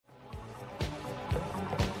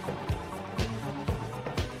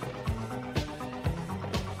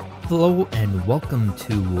Hello and welcome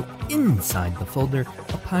to Inside the Folder,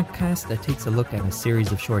 a podcast that takes a look at a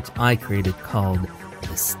series of shorts I created called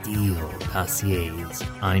The Steel Dossiers.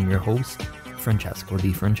 I'm your host, Francesco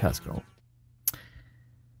Di Francesco.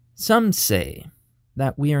 Some say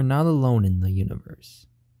that we are not alone in the universe.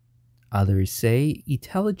 Others say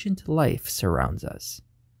intelligent life surrounds us.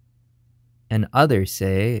 And others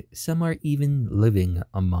say some are even living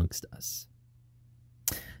amongst us.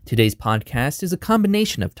 Today's podcast is a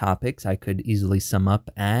combination of topics I could easily sum up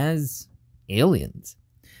as aliens.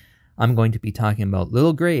 I'm going to be talking about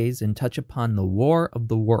little grays and touch upon the War of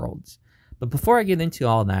the Worlds. But before I get into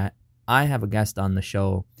all that, I have a guest on the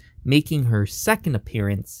show making her second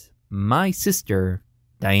appearance, my sister,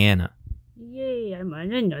 Diana. Yay, I'm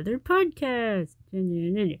on another podcast.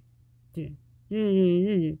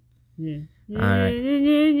 Alright.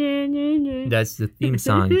 That's the theme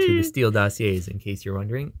song to the Steel Dossiers, in case you're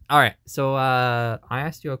wondering. Alright, so I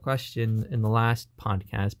asked you a question in the last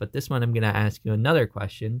podcast, but this one I'm going to ask you another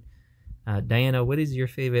question. Diana, what is your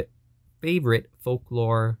favorite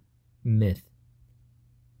folklore myth?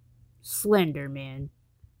 Slender Man.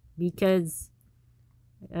 Because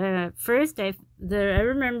first I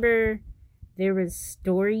remember there was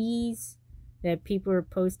stories that people were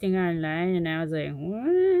posting online, and I was like,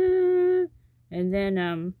 what? And then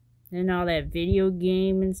all that video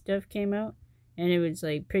game and stuff came out, and it was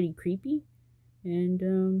like pretty creepy,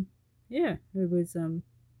 and yeah, it was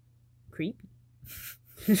creepy.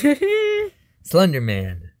 Slender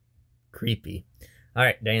Man, creepy. All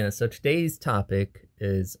right, Diana. So today's topic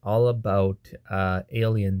is all about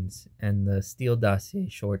aliens and the Steel Dossier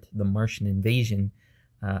short, The Martian Invasion.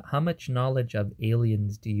 How much knowledge of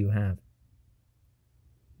aliens do you have?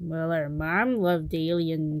 Well, our mom loved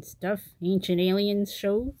alien stuff, ancient aliens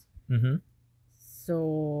shows. Mm-hmm.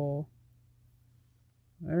 So,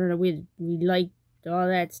 I don't know, we liked all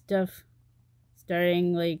that stuff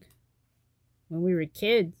starting, like, when we were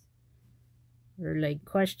kids. Or, like,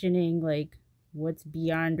 questioning, like, what's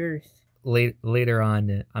beyond Earth. Later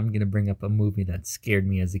on, I'm going to bring up a movie that scared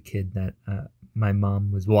me as a kid that my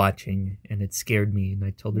mom was watching, and it scared me, and I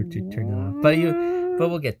told her to turn it off. But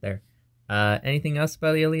we'll get there. Anything else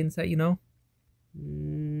about aliens that you know?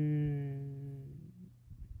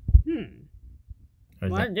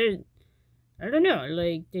 Well, I don't know.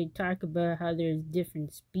 Like, they talk about how there's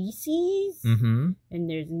different species, mm-hmm. and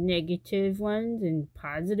there's negative ones and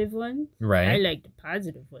positive ones. Right. I like the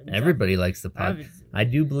positive ones. Everybody likes the positive. I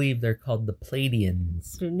do believe they're called the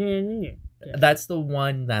Pleiadians. That's the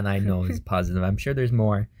one that I know is positive. I'm sure there's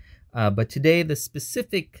more. But today, the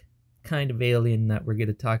specific kind of alien that we're going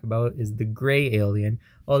to talk about is the gray alien.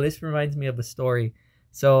 Oh, this reminds me of a story.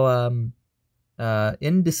 So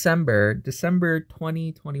in December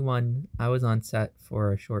 2021, I was on set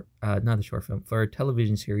for for a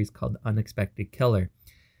television series called Unexpected Killer.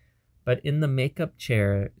 But in the makeup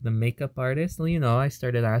chair, the makeup artist, I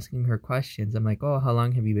started asking her questions. I'm like, oh, how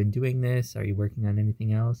long have you been doing this? Are you working on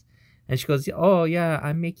anything else? And she goes, oh yeah,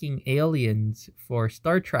 I'm making aliens for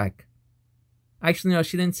Star Trek. Actually, no,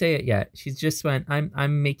 she didn't say it yet. She just went,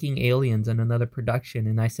 I'm making aliens on another production.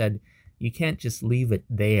 And I said, you can't just leave it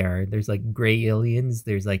there. There's like gray aliens.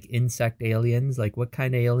 There's like insect aliens. Like, what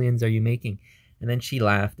kind of aliens are you making? And then she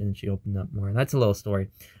laughed and she opened up more. That's a little story.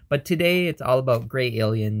 But today it's all about gray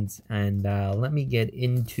aliens. And let me get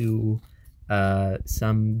into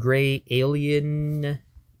some gray alien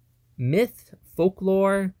myth,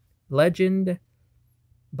 folklore, legend,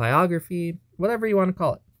 biography, whatever you want to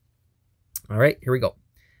call it. All right, here we go.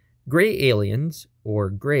 Gray aliens, or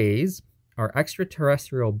grays, are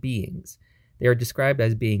extraterrestrial beings. They are described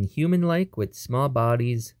as being human-like with small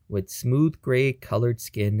bodies, with smooth gray colored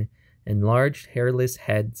skin, enlarged hairless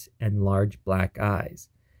heads, and large black eyes.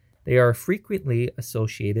 They are frequently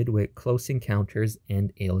associated with close encounters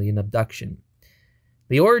and alien abduction.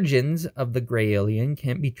 The origins of the gray alien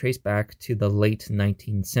can be traced back to the late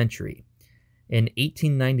 19th century. In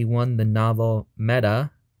 1891, the novel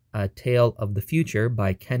Meta, A Tale of the Future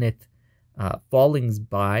by Kenneth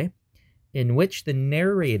Follingsby, in which the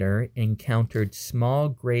narrator encountered small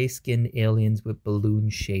gray-skinned aliens with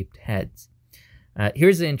balloon-shaped heads.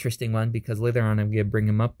 Here's an interesting one, because later on I'm going to bring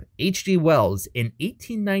him up. H.G. Wells, in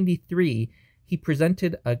 1893, he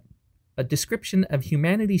presented a description of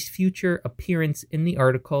humanity's future appearance in the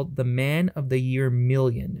article The Man of the Year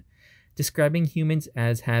Million, describing humans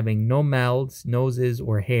as having no mouths, noses,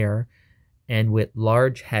 or hair, and with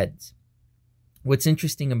large heads. What's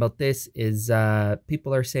interesting about this is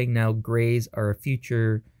people are saying now grays are a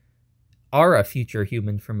future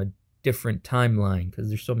human from a different timeline, because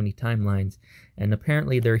there's so many timelines, and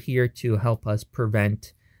apparently they're here to help us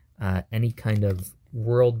prevent any kind of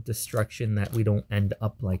world destruction that we don't end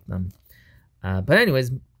up like them. But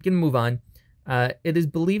anyways, gonna move on. It is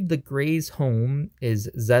believed the Grey's home is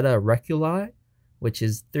Zeta Reticuli, which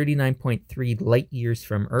is 39.3 light years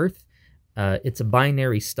from Earth. It's a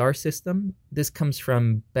binary star system. This comes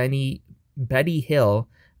from Betty Hill.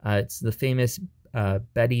 It's the famous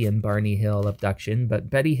Betty and Barney Hill abduction. But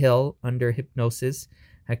Betty Hill, under hypnosis,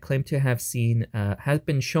 had claimed to have has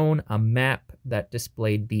been shown a map that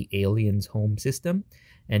displayed the aliens' home system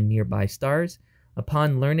and nearby stars.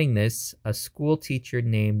 Upon learning this, a school teacher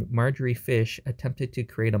named Marjorie Fish attempted to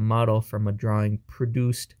create a model from a drawing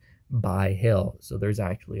produced by Hill. So there's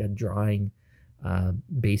actually a drawing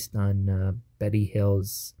based on Betty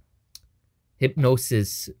Hill's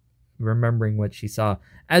hypnosis, remembering what she saw.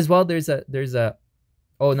 As well, there's a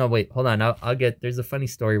oh no, wait, hold on. There's a funny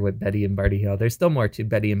story with Betty and Barney Hill. There's still more to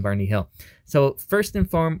Betty and Barney Hill. So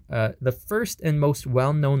the first and most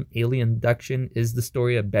well-known alien abduction is the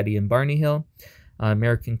story of Betty and Barney Hill, an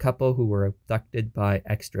American couple who were abducted by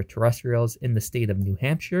extraterrestrials in the state of New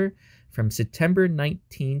Hampshire from September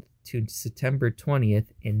 19th to September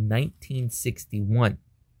 20th in 1961.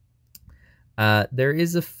 There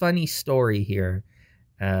is a funny story here.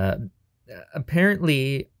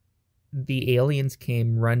 Apparently, the aliens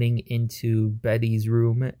came running into Betty's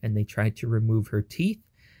room and they tried to remove her teeth.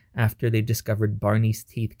 After they discovered Barney's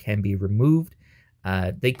teeth can be removed,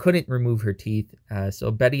 they couldn't remove her teeth.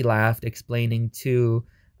 So Betty laughed, explaining to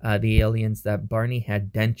the aliens that Barney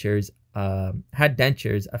had dentures, a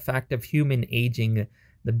fact of human aging.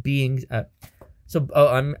 The beings.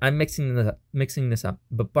 I'm mixing this up.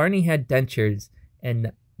 But Barney had dentures,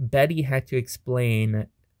 and Betty had to explain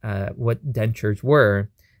what dentures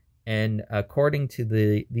were. And according to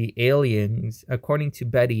the aliens, according to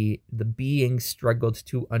Betty, the beings struggled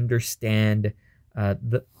to understand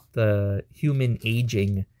the human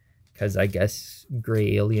aging, because I guess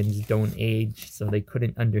gray aliens don't age, so they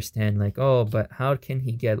couldn't understand, like, oh, but how can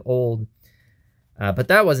he get old? But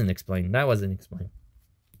that wasn't explained.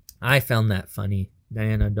 I found that funny.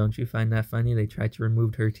 Diana, don't you find that funny? They tried to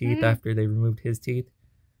remove her teeth after they removed his teeth.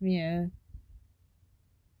 Yeah.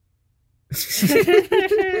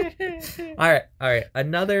 All right.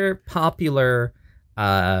 Another popular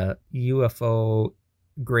UFO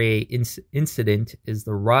gray incident is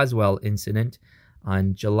the Roswell incident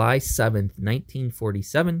on July 7th,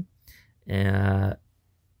 1947. It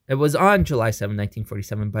was on July 7th,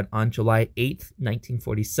 1947, but on July 8th,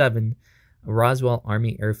 1947, Roswell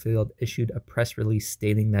Army Airfield issued a press release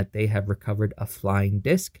stating that they have recovered a flying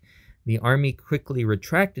disc. The Army quickly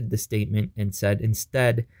retracted the statement and said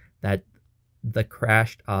instead that the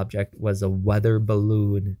crashed object was a weather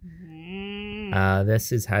balloon.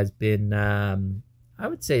 This has been, I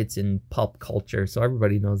would say it's in pulp culture, so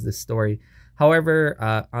everybody knows this story.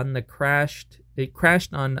 However, it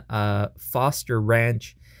crashed on Foster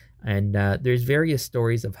Ranch, and there's various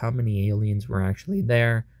stories of how many aliens were actually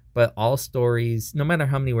there. But all stories, no matter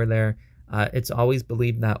how many were there, it's always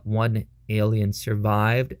believed that one alien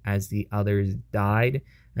survived as the others died.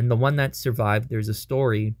 And the one that survived, there's a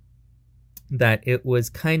story that it was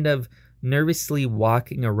kind of nervously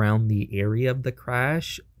walking around the area of the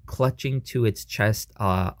crash, clutching to its chest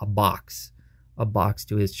a box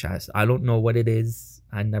to his chest. I don't know what it is.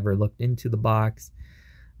 I never looked into the box.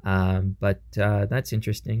 But that's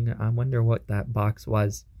interesting. I wonder what that box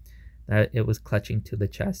was. That it was clutching to the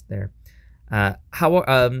chest there.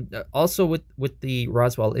 Also with the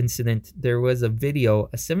Roswell incident, there was a video,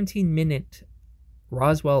 a 17-minute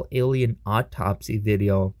Roswell alien autopsy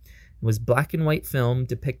video. It was black and white film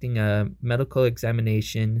depicting a medical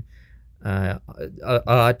examination,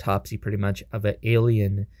 autopsy pretty much, of an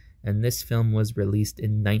alien. And this film was released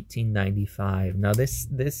in 1995. Now this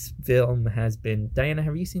film has been... Diana,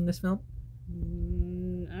 have you seen this film?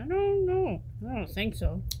 I don't know. I don't think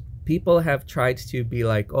so. People have tried to be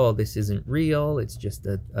like, oh, this isn't real. It's just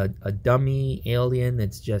a dummy alien.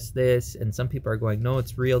 It's just this. And some people are going, no,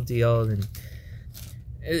 it's real deal. And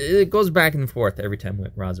it goes back and forth every time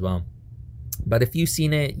with Roswell. But if you've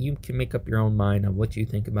seen it, you can make up your own mind on what you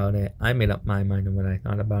think about it. I made up my mind on what I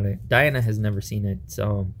thought about it. Diana has never seen it.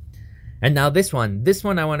 So, and now this one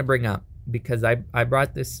I want to bring up because I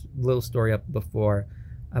brought this little story up before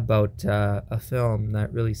about a film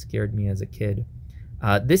that really scared me as a kid.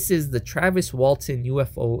 This is the Travis Walton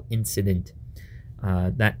UFO incident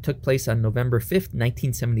that took place on November 5th,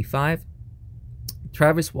 1975.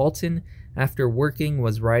 Travis Walton, after working,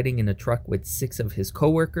 was riding in a truck with 6 of his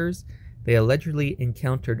coworkers. They allegedly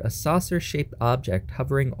encountered a saucer-shaped object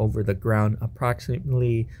hovering over the ground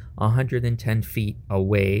approximately 110 feet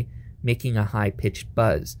away, making a high-pitched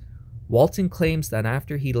buzz. Walton claims that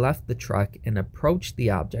after he left the truck and approached the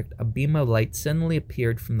object, a beam of light suddenly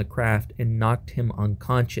appeared from the craft and knocked him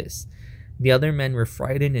unconscious. The other men were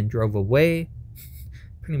frightened and drove away,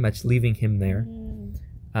 pretty much leaving him there.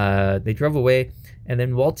 They drove away, and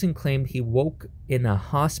then Walton claimed he woke in a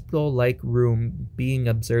hospital-like room being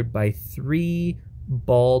observed by 3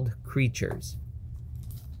 bald creatures.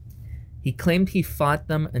 He claimed he fought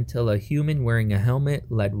them until a human wearing a helmet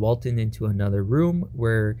led Walton into another room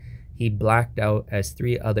where he blacked out as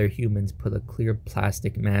 3 other humans put a clear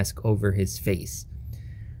plastic mask over his face.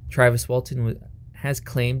 Travis Walton has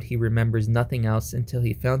claimed he remembers nothing else until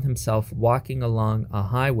he found himself walking along a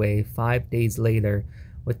highway 5 days later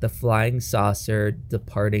with the flying saucer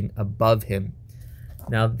departing above him.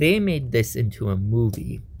 Now, they made this into a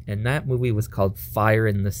movie, and that movie was called Fire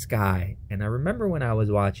in the Sky. And I remember when I was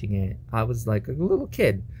watching it, I was like a little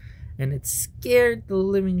kid, and it scared the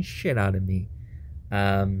living shit out of me.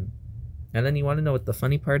 And then you want to know what the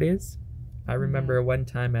funny part is? I remember one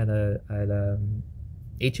time at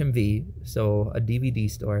HMV, so a DVD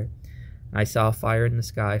store, I saw Fire in the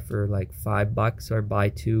Sky for like $5 or buy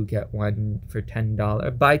 2 get 1 for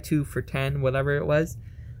 $10, buy 2 for 10, whatever it was.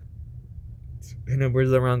 And it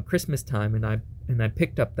was around Christmas time, and I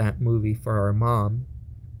picked up that movie for our mom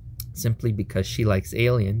simply because she likes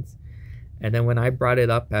aliens. And then when I brought it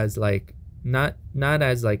up as like not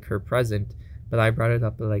as like her present, but I brought it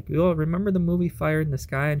up like, oh, remember the movie Fire in the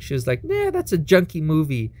Sky? And she was like, nah, that's a junky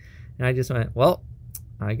movie. And I just went, well,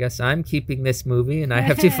 I guess I'm keeping this movie, and I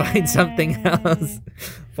have to find something else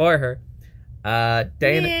for her. Diana,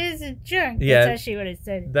 it is a junk. Yeah, that's how she would have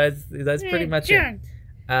said it. That's pretty much junk.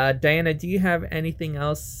 it. Diana, do you have anything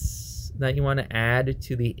else that you want to add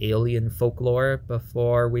to the alien folklore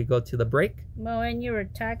before we go to the break? Well, when you were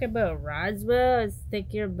talking about Roswell, I was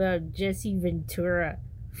thinking about Jesse Ventura.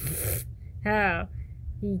 How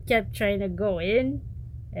he kept trying to go in,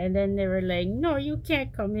 and then they were like, no, you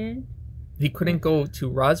can't come in. He couldn't go to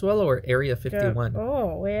Roswell or Area 51?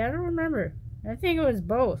 Oh, wait, I don't remember. I think it was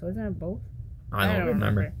both. Wasn't it both? I don't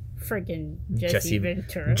remember. Freaking Jesse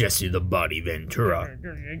Ventura. Jesse the Body Ventura.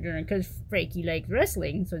 Because Frankie likes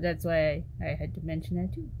wrestling, so that's why I had to mention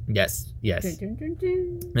that too. Yes. Dun, dun,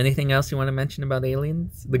 dun. Anything else you want to mention about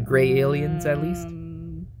aliens? The gray aliens, at least?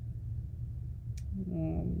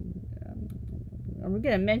 Are we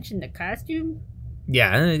going to mention the costume?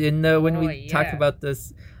 Yeah, and when we talk about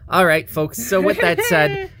this... All right, folks. So with that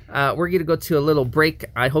said, we're going to go to a little break.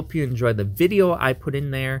 I hope you enjoy the video I put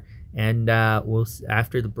in there. And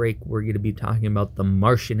after the break, we're going to be talking about the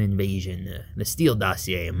Martian invasion, the Steele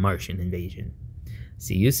dossier, Martian invasion.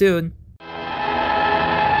 See you soon.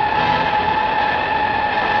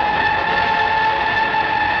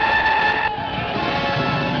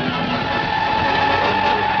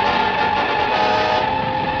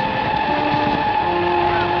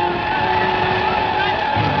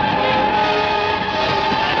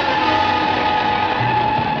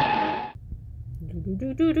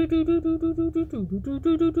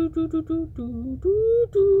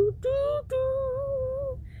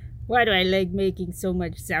 Why do I like making so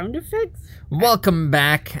much sound effects? Welcome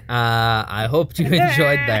back. I hope you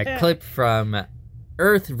enjoyed that clip from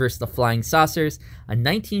Earth vs. the Flying Saucers, a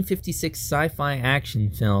 1956 sci-fi action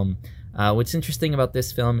film. What's interesting about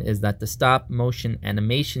this film is that the stop-motion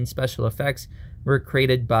animation special effects were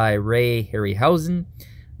created by Ray Harryhausen,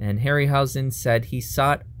 and Harryhausen said he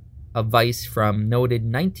sought advice from noted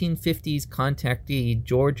 1950s contactee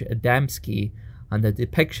George Adamski on the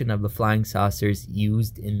depiction of the flying saucers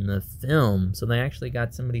used in the film. So they actually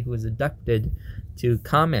got somebody who was abducted to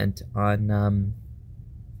comment on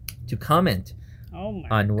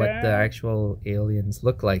what the actual aliens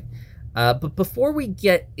look like. But before we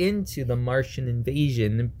get into the Martian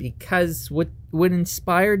invasion, because what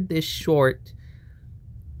inspired this short,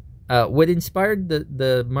 what inspired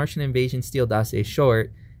the Martian invasion Steele dossier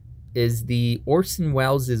short is the Orson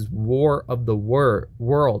Welles' War of the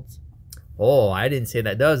Worlds. Oh, I didn't say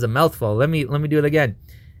that. That was a mouthful. Let me do it again.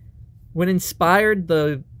 What inspired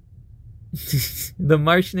the the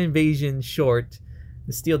Martian invasion short,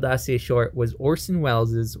 the Steele dossier short, was Orson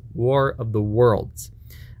Welles' War of the Worlds.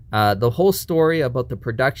 The whole story about the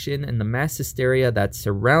production and the mass hysteria that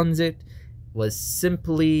surrounds it was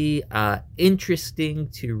simply interesting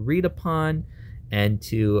to read upon and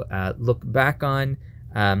to look back on.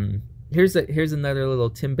 Here's another little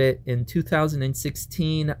tidbit. In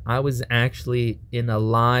 2016, I was actually in a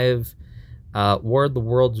live War of the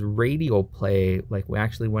Worlds radio play. Like, we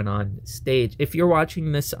actually went on stage. If you're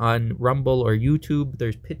watching this on Rumble or YouTube,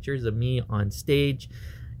 there's pictures of me on stage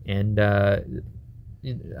and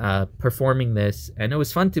performing this, and it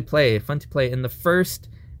was fun to play. In the first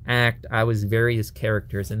act, I was various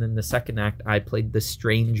characters, and then the second act, I played the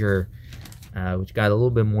stranger, which got a little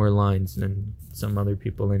bit more lines than some other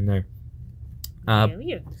people in there.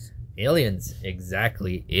 Aliens,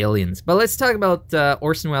 exactly, aliens. But let's talk about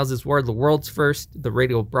Orson Welles' War of the Worlds first, the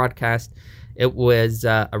radio broadcast. It was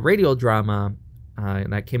a radio drama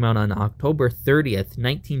that came out on October 30th,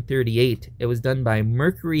 1938. It was done by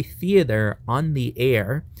Mercury Theatre on the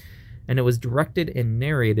Air, and it was directed and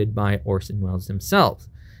narrated by Orson Welles himself.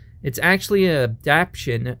 It's actually an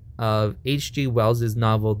adaptation of H.G. Wells'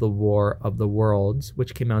 novel The War of the Worlds,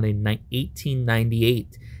 which came out in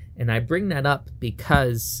 1898. And I bring that up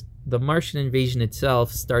because the Martian invasion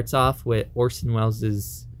itself starts off with Orson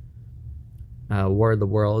Welles' War of the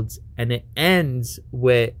Worlds, and it ends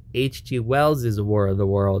with H.G. Wells' War of the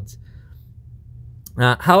Worlds.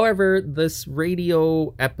 However, this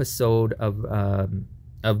radio episode of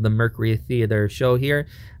the Mercury Theatre show here,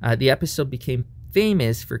 the episode became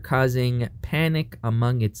famous for causing panic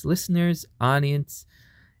among its listeners, audience,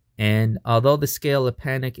 and although the scale of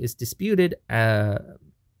panic is disputed,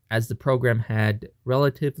 as the program had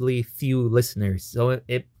relatively few listeners, so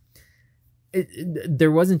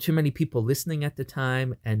there wasn't too many people listening at the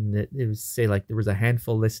time, and it was say like there was a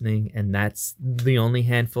handful listening, and that's the only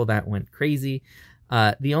handful that went crazy.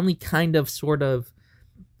 The only kind of sort of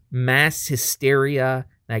mass hysteria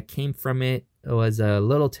that came from it was a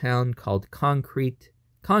little town called Concrete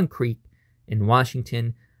in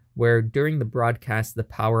Washington, where during the broadcast the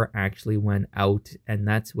power actually went out, and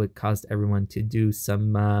that's what caused everyone to do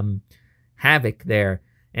some havoc there.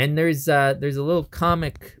 And there's a little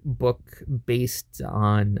comic book based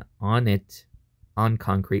on it, on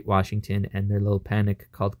Concrete, Washington, and their little panic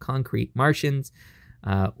called Concrete Martians,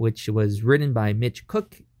 which was written by Mitch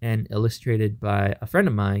Cook and illustrated by a friend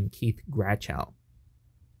of mine, Keith Gratchow.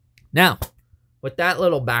 Now, with that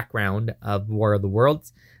little background of War of the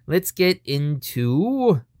Worlds, let's get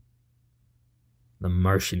into the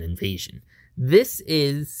Martian invasion. This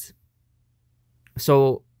is...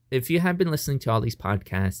 So, if you have been listening to all these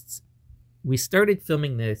podcasts, we started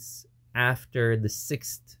filming this after the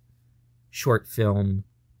 6th short film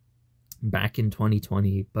back in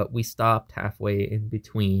 2020, but we stopped halfway in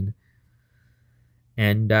between.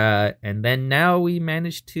 And then now we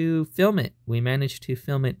managed to film it. We managed to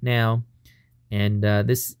film it now. And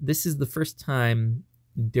this is the first time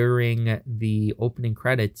during the opening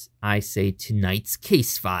credits I say tonight's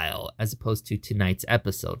case file as opposed to tonight's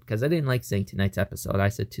episode, because I didn't like saying tonight's episode. I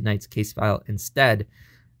said tonight's case file instead.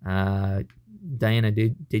 Diana,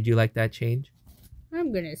 did you like that change?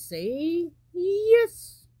 I'm gonna say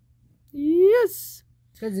yes. Yes.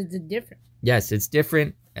 Because it's different. Yes, it's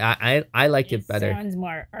different. I like it better. It sounds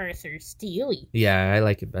more Arthur Steely. Yeah, I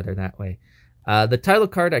like it better that way. The title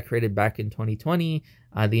card I created back in 2020.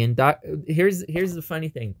 Here's the funny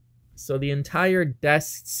thing. So the entire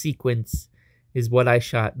desk sequence is what I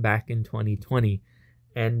shot back in 2020,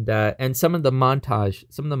 and some of the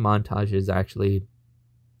montages actually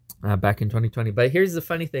back in 2020. But here's the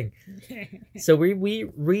funny thing. So we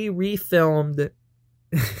refilmed.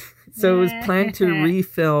 So it was planned to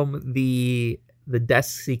refilm the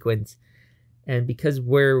desk sequence. And because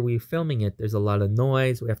where we're filming it, there's a lot of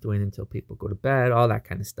noise. We have to wait until people go to bed, all that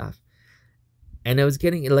kind of stuff. And it was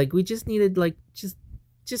getting, like, we just needed, like, just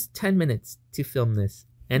 10 minutes to film this.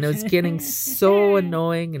 And it was getting so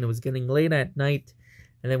annoying, and it was getting late at night.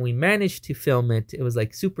 And then we managed to film it. It was,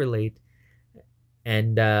 like, super late.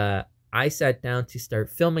 And I sat down to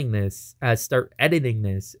start filming this, start editing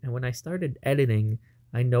this. And when I started editing,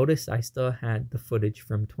 I noticed I still had the footage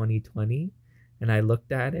from 2020. And I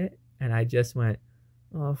looked at it. And I just went,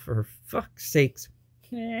 oh, for fuck's sakes.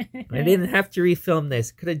 I didn't have to refilm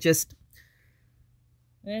this. Could have just...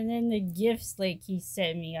 And then the gifts, like, he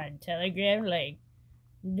sent me on Telegram, like,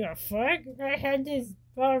 the fuck? I had this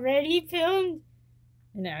already filmed?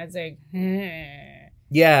 And I was like,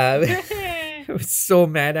 Yeah. I was so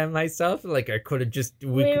mad at myself. Like, I could have just...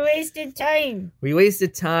 We wasted time. We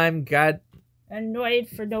wasted time, got... Annoyed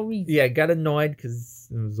for no reason. Yeah, got annoyed because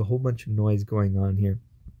there was a whole bunch of noise going on here.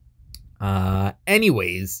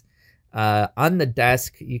 Anyways, on the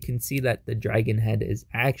desk, you can see that the dragon head is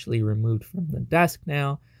actually removed from the desk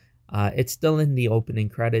now. It's still in the opening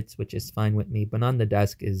credits, which is fine with me. But on the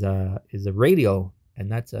desk is a radio,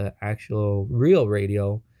 and that's a actual real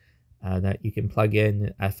radio that you can plug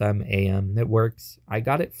in FM, AM. It works. I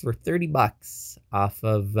got it for $30 off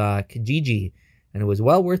of Kijiji, and it was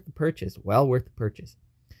well worth the purchase. Well worth the purchase.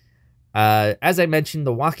 As I mentioned,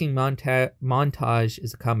 the walking montage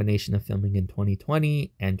is a combination of filming in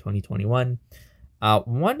 2020 and 2021.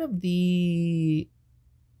 One of the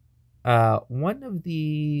one of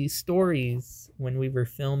the stories when we were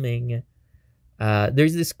filming,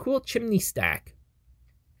 there's this cool chimney stack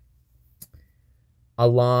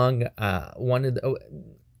along one of the.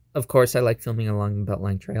 Of course, I like filming along the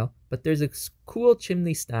Beltline Trail, but there's a cool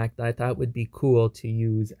chimney stack that I thought would be cool to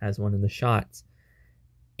use as one of the shots.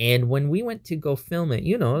 And when we went to go film it,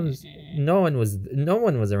 no one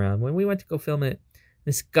was around. When we went to go film it,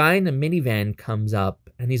 this guy in a minivan comes up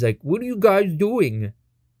and he's like, "What are you guys doing?"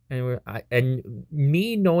 And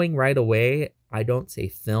me knowing right away, I don't say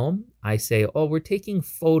film. I say, "Oh, we're taking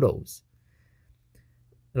photos."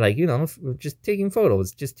 Like, we're just taking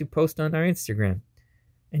photos just to post on our Instagram.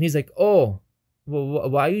 And he's like, "Oh, well,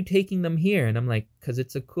 why are you taking them here?" And I'm like, "Because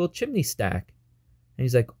it's a cool chimney stack." And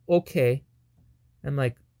he's like, "Okay." I'm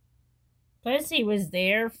like, plus he was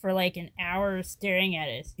there for like an hour staring at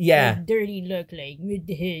us. Yeah. That dirty look, like, what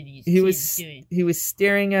the hell is doing? He was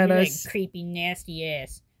staring at us. Like creepy, nasty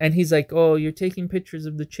ass. And he's like, "Oh, you're taking pictures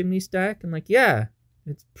of the chimney stack?" I'm like, "Yeah,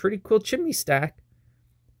 it's a pretty cool chimney stack."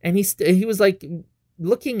 And he was like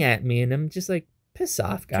looking at me, and I'm just like, piss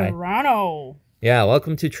off, guy. Toronto. Yeah,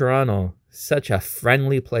 welcome to Toronto. Such a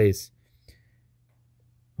friendly place.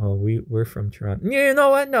 Oh, we're from Toronto. You know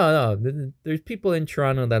what? No. There's people in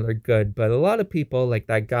Toronto that are good, but a lot of people, like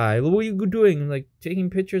that guy, "What are you doing?" Like, taking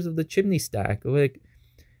pictures of the chimney stack. Like,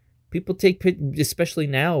 people take especially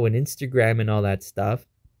now on Instagram and all that stuff.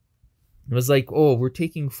 It was like, "Oh, we're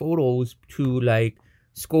taking photos to, like,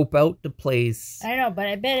 scope out the place." I know, but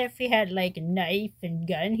I bet if he had, like, a knife and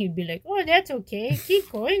gun, he'd be like, "Oh, that's okay. Keep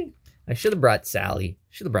going." I should have brought Sally.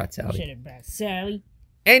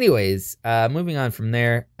 Anyways, moving on from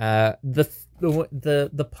there,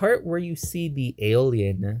 the part where you see the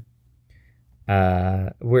alien,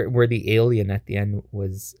 where the alien at the end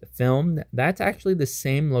was filmed, that's actually the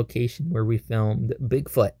same location where we filmed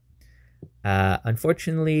Bigfoot.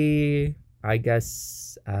 Unfortunately, I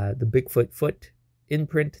guess the Bigfoot foot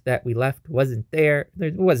imprint that we left wasn't there.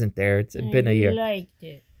 It wasn't there. It's been a year. I liked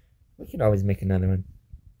it. We can always make another one.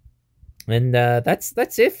 And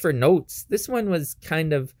that's it for notes. This one was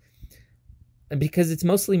kind of, because it's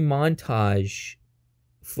mostly montage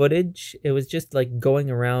footage. It was just like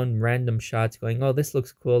going around random shots, going, "Oh, this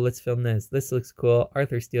looks cool. Let's film this. This looks cool."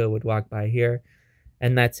 Arthur Steele would walk by here,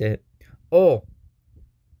 and that's it. Oh,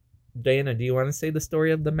 Diana, do you want to say the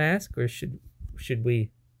story of the mask, or should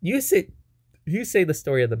we? You say the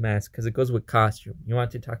story of the mask because it goes with costume. You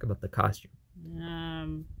want to talk about the costume?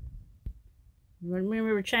 When we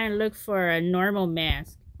were trying to look for a normal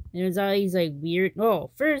mask, there was all these like weird. Oh,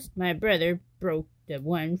 first my brother broke the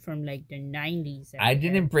one from like the 90s. I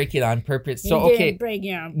didn't break it on purpose. So you okay, didn't break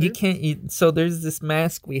it on purpose. You can't. So there's this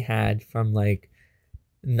mask we had from like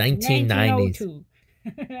 1990s,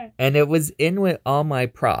 and it was in with all my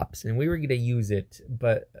props, and we were gonna use it,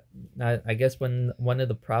 but I guess when one of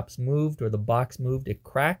the props moved or the box moved, it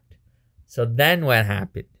cracked. So then what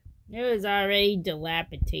happened? It was already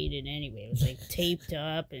dilapidated anyway. It was like taped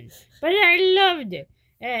up, but I loved it.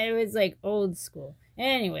 It was like old school.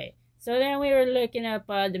 Anyway, so then we were looking up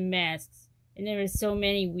the masks, and there were so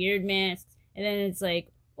many weird masks. And then it's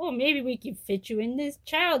like, oh, maybe we can fit you in this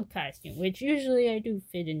child costume, which usually I do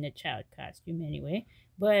fit in the child costume anyway.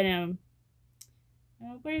 But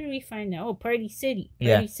where did we find that? Oh, Party City.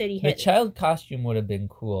 Party City. The child costume would have been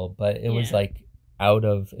cool, but it was like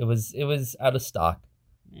it was out of stock.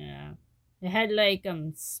 Yeah, it had like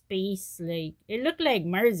space, like it looked like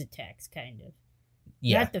Mars Attacks kind of.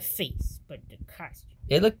 Yeah, not the face, but the costume.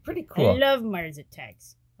 It looked pretty cool. I love Mars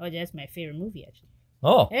Attacks. Oh, that's my favorite movie actually.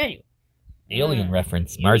 Oh, anyway, alien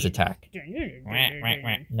reference, Mars Attack.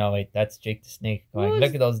 No, wait, that's Jake the Snake going.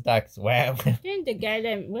 Look at those ducks! Wow. Then the guy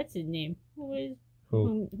that what's his name?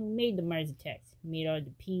 Who made the Mars Attacks? Who made all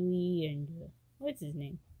the Pee-wee and what's his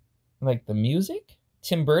name? Like the music?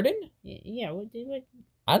 Tim Burton? Yeah. What?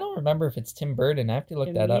 I don't remember if it's Tim Burton. I have to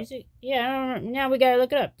look that music? Up. Yeah, I don't know. Now we gotta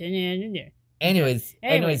look it up. Anyways,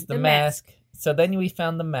 the mask. So then we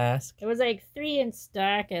found the mask. It was like 3 in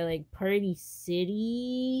stock at like Party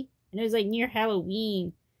City, and it was like near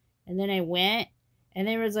Halloween. And then I went, and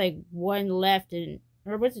there was like 1 left,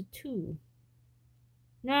 or was it 2?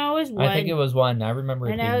 No, it was 1. I think it was 1. I remember it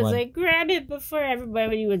being 1. And I was like, grab it before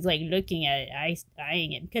everybody was like looking at it,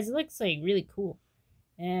 eyeing it, because it looks like really cool.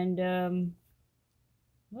 And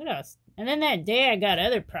what else? And then that day I got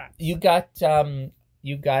other props. You got the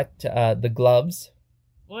gloves.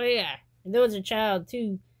 Oh yeah, and those are child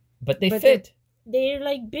too. But they fit. they're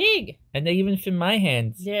like big. And they even fit my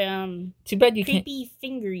hands. They're Too bad you can't. creepy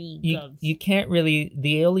fingery gloves. You can't really.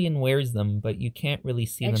 The alien wears them, but you can't really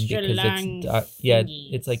see Extra them because long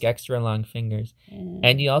it's like extra long fingers.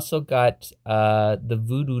 And you also got the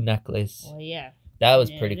voodoo necklace. Oh yeah, that was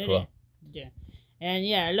pretty cool. Yeah, and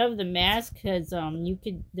yeah, I love the mask because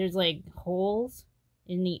there's like holes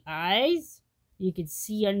in the eyes. You could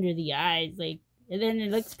see under the eyes, like, and then it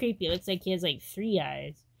looks creepy. It looks like he has like 3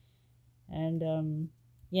 eyes. And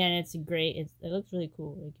yeah, and it's great. It looks really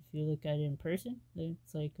cool. Like if you look at it in person,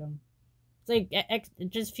 it's like it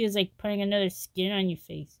just feels like putting another skin on your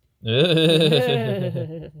face.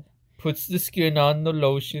 Puts the skin on the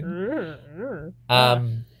lotion.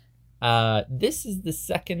 This is the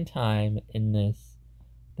second time in this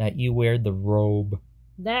that you wear the robe.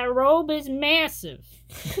 That robe is massive.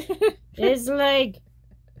 It's like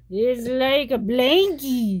a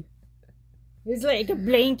blankie. It's like a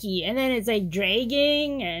blankie, and then it's like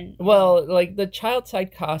dragging and... Well, like the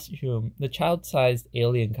child-sized costume, the child-sized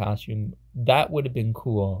alien costume, that would have been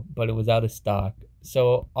cool, but it was out of stock.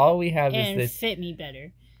 So all we have is this... it fit me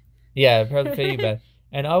better. Yeah, it probably fit you better.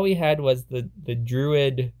 And all we had was the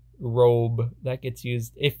druid robe that gets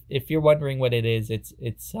used. If you're wondering what it is, it's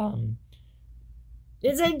a giant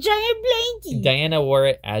blankie. Diana wore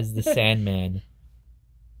it as the Sandman.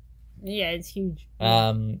 Yeah, it's huge.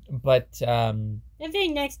 But I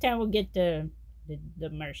think next time we'll get the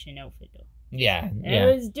Martian outfit though. Yeah.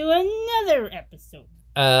 Let's do another episode.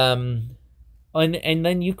 And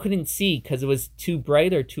then you couldn't see because it was too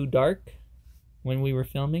bright or too dark when we were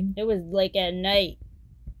filming. It was like at night,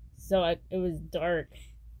 so it was dark.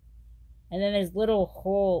 And then there's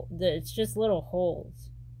little it's just little holes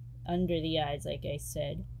under the eyes, like I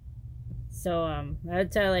said. So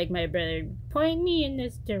that's how like my brother point me in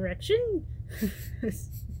this direction.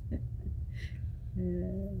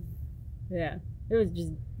 Yeah, it was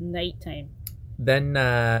just nighttime. Then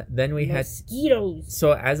we had mosquitoes.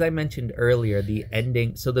 So as I mentioned earlier, the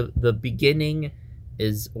ending. So the beginning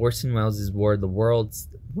is Orson Welles' War of the Worlds.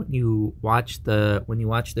 When you watch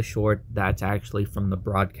the short, that's actually from the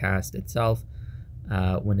broadcast itself.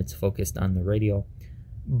 When it's focused on the radio,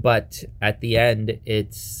 but at the end,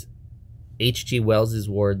 it's H.G. Wells'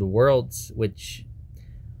 War of the Worlds, which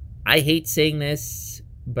I hate saying this,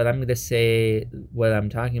 but I'm going to say what I'm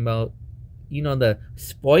talking about. You know, the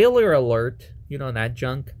spoiler alert, you know, that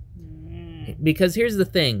junk. Because here's the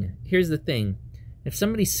thing. If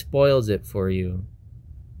somebody spoils it for you,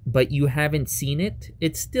 but you haven't seen it,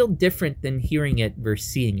 it's still different than hearing it versus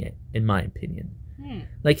seeing it, in my opinion.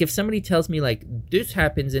 Like, if somebody tells me, like, this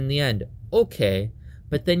happens in the end, okay,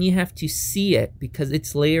 but then you have to see it because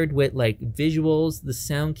it's layered with, like, visuals, the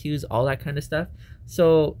sound cues, all that kind of stuff.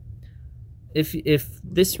 So if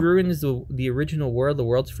this ruins the original War of the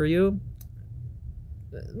Worlds for you,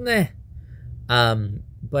 meh.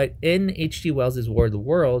 But in H.G. Wells' War of the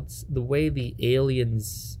Worlds, the way the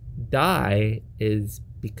aliens die is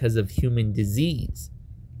because of human disease.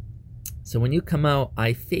 So when you come out,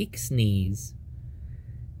 I fake sneeze.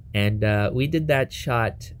 And we did that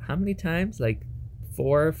shot how many times? Like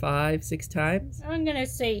 4, 5, 6 times? I'm gonna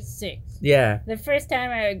say 6. Yeah. The first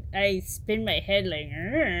time I spin my head like...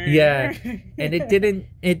 Yeah. And it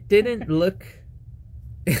didn't look...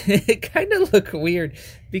 It kind of looked weird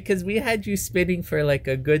because we had you spinning for like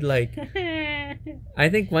a good like... I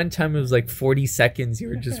think one time it was like 40 seconds. You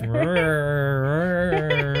were just... Well,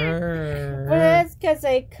 that's because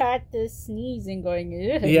I caught the sneezing going...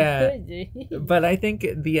 Yeah. But I think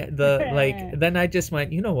the like... Then I just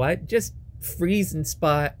went, you know what? Just freeze and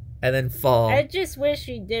spot and then fall. I just wish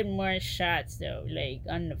we did more shots though. Like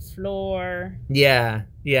on the floor. Yeah.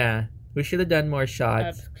 We should have done more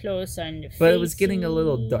shots. Up close on the face. But it was getting a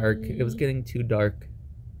little dark. It was getting too dark.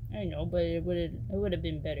 I know, but it would have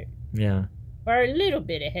been better. Yeah. Or a little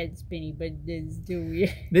bit of head spinning, but it's still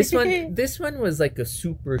weird. This one was like a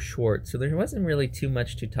super short, so there wasn't really too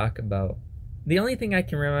much to talk about. The only thing I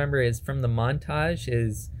can remember is from the montage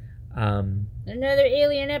is another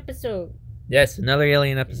alien episode. Yes, another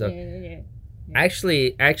alien episode. Yeah.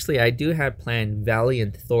 Actually, I do have planned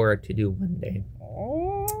Valiant Thor to do one day.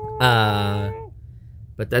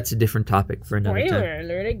 But that's a different topic for another time. Spoiler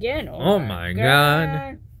alert again. Oh my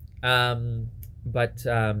god. But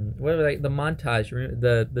what was like the montage,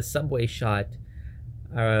 the subway shot.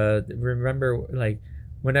 Remember, like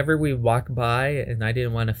whenever we walk by and I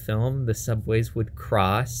didn't want to film, the subways would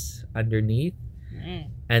cross underneath.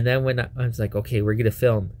 And then when I was like, okay, we're gonna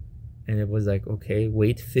film, and it was like, okay,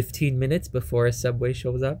 wait 15 minutes before a subway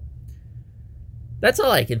shows up. That's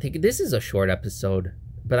all I can think. This is a short episode.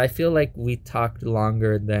 But I feel like we talked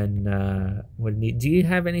longer than what need. Do you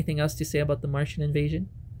have anything else to say about the Martian invasion?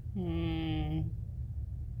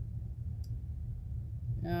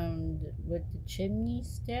 With the chimney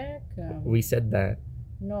stack? We said that.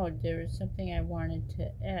 No, there was something I wanted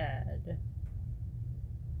to add.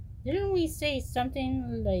 Didn't we say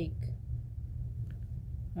something like,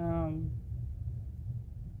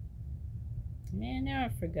 man, now I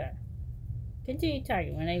forgot. Continue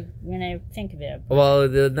talking when I think of it. Well,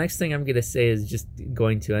 the next thing I'm gonna say is just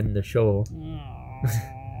going to end the show.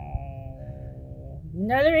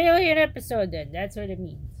 Another alien episode then. That's what it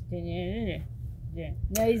means.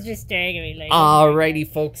 No, he's just staring at me like. Alrighty,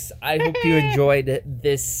 folks. I hope you enjoyed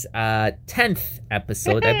this 10th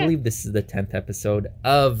episode. I believe this is the 10th episode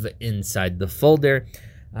of Inside the Folder.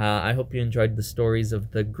 I hope you enjoyed the stories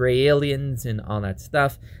of the gray aliens and all that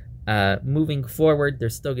stuff. Moving forward,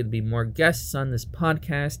 there's still going to be more guests on this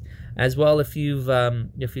podcast as well. If you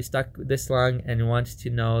stuck this long and want to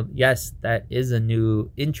know, yes, that is a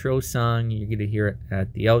new intro song. You're going to hear it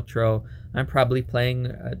at the outro. I'm probably playing.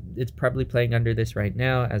 It's probably playing under this right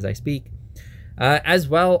now as I speak. As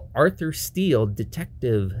well, Arthur Steele,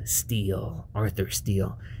 Detective Steele, Arthur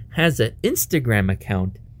Steele, has an Instagram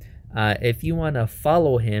account. If you want to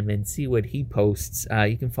follow him and see what he posts,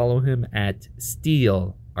 you can follow him at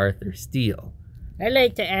Steele. Arthur Steele. I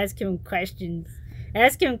like to ask him questions.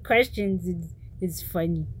 Ask him questions is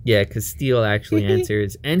funny. Yeah, because Steele actually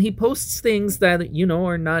answers. And he posts things that,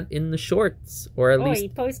 are not in the shorts. Or at least... he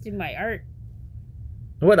posted my art.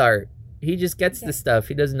 What art? He just gets the stuff.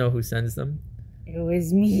 He doesn't know who sends them. It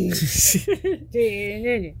was me. So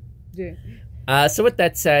with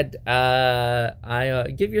that said,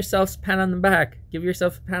 give yourselves a pat on the back. Give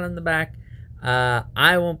yourself a pat on the back.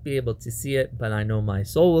 I won't be able to see it, but I know my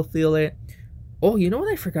soul will feel it. Oh, you know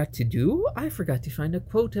what I forgot to do? I forgot to find a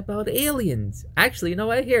quote about aliens. Actually, you know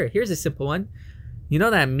what? Here's a simple one. You know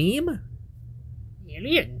that meme?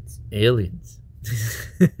 Aliens.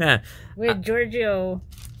 With Giorgio.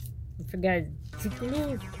 I forgot.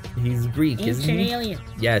 He's Greek, isn't he? Ancient alien.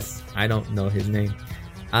 Yes, I don't know his name.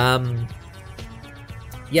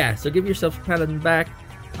 Yeah, so give yourself a pat on the back.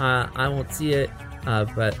 I won't see it.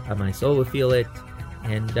 But my soul will feel it.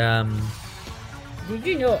 And did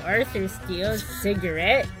you know Arthur Steele's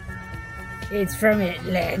cigarette? It's from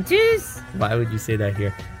Atlantis? Why would you say that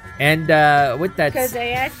here? And with that, because I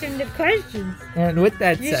asked him the questions. And with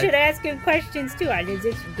that, you should ask him questions too. I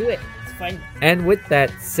just do it. It's fun. And with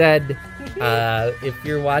that said, if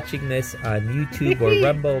you're watching this on YouTube or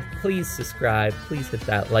Rumble, please subscribe. Please hit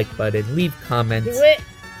that like button. Leave comments. Do it.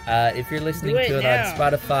 If you're listening to it on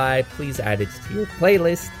Spotify, please add it to your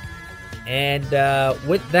playlist. And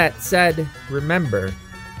with that said, remember,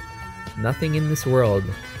 nothing in this world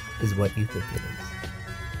is what you think it is.